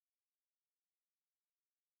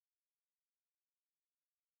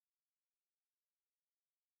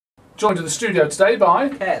Joined in the studio today by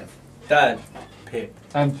Kev, Dan, Pip.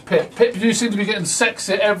 And Pip. Pip, you seem to be getting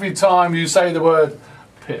sexy every time you say the word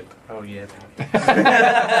Pip. Oh yeah.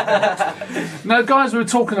 Now guys, we were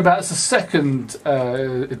talking about, it's the second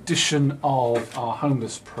edition of our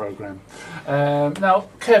homeless programme. Now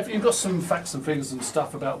Kev, you've got some facts and figures and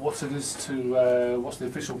stuff about what it is to, what's the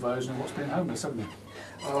official version of what's being homeless, haven't you?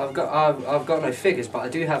 Well, I've got no figures, but I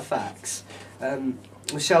do have facts.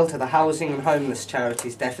 The Shelter, the Housing and Homeless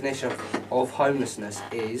Charity's definition of homelessness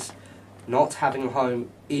is not having a home.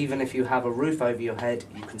 Even if you have a roof over your head,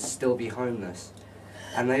 you can still be homeless.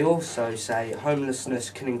 And they also say homelessness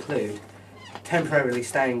can include temporarily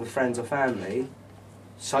staying with friends or family,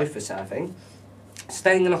 sofa surfing,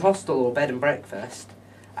 staying in a hostel or bed and breakfast,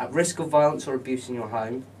 at risk of violence or abuse in your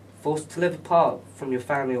home, forced to live apart from your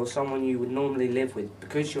family or someone you would normally live with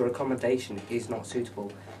because your accommodation is not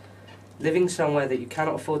suitable, living somewhere that you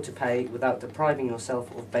cannot afford to pay without depriving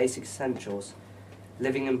yourself of basic essentials,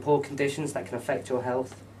 living in poor conditions that can affect your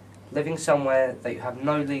health, living somewhere that you have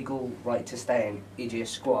no legal right to stay in, e.g. a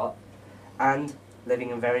squat, and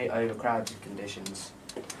living in very overcrowded conditions.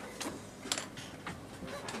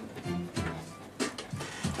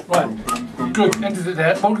 Right, good, ended it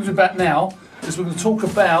there. What we're going to do back now is we're going to talk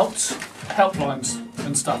about helplines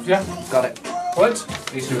and stuff, yeah? Got it. Right?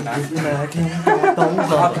 Please do it now. I can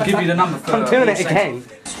give you the number for I'm doing it again.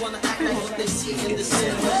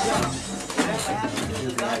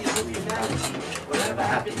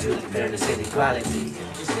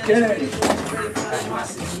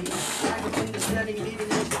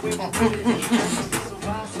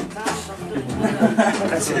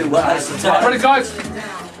 Ready guys?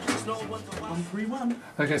 131.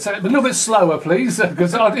 Okay, so a little bit slower please,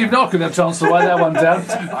 because even I couldn't have a chance to write that one down.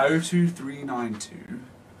 02392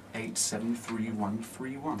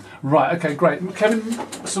 873131. Right, okay, great. Kevin,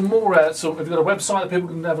 some more, have you got a website that people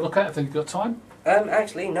can have a look at if they've got time?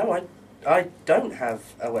 Actually, no, I don't have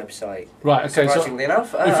a website. Right, okay, surprisingly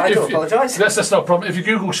enough. I do apologise. That's not a problem. If you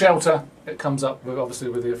Google Shelter, it comes up with, obviously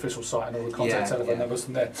with the official site and all the contact telephone numbers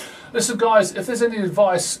from there. Listen guys, if there's any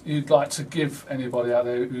advice you'd like to give anybody out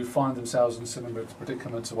there who find themselves in a similar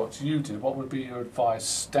predicament to what you do, what would be your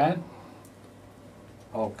advice, Dan?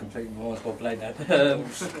 Oh, completely was well played that.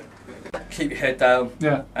 Keep your head down.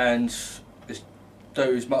 Yeah. And just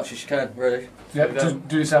do as much as you can, really. Yeah,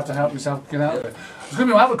 do yourself to help yourself get out of it. There's going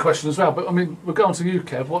to be another question as well, but I mean, we're going to you,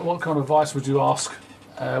 Kev. What kind of advice would you ask,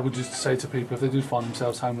 would you say to people if they do find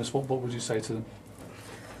themselves homeless? What would you say to them?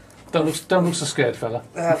 Don't look so scared, fella.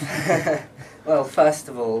 Well, first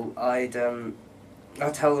of all, I'd tell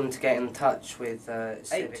them to get in touch with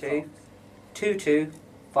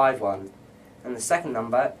 822251. And the second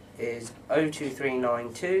number is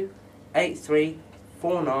 02392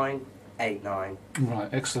 834989. Right,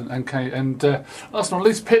 excellent. Okay, and last but not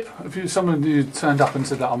least, Pip, if you someone who turned up and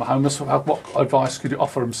said that I'm homeless, what advice could you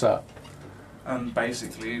offer them, sir?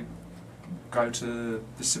 Basically, go to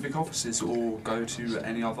the civic offices or go to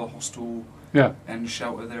any other hostel and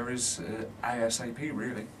shelter there is ASAP,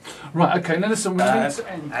 really. Right, okay, now listen, we need to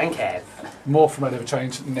end. And Kev. More from Radioforchange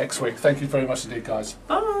Change next week. Thank you very much indeed, guys.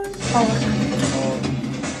 Bye.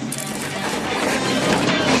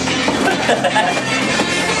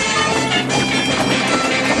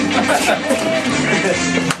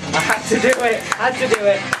 I had to do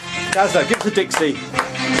it. Gazza, give us a Dixie.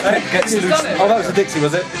 Gets loose. Oh, that was a Dixie,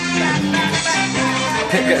 was it?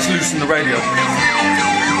 Pip gets loose in the radio.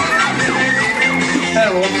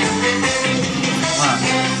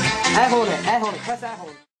 Air horn it, press air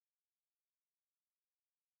horn.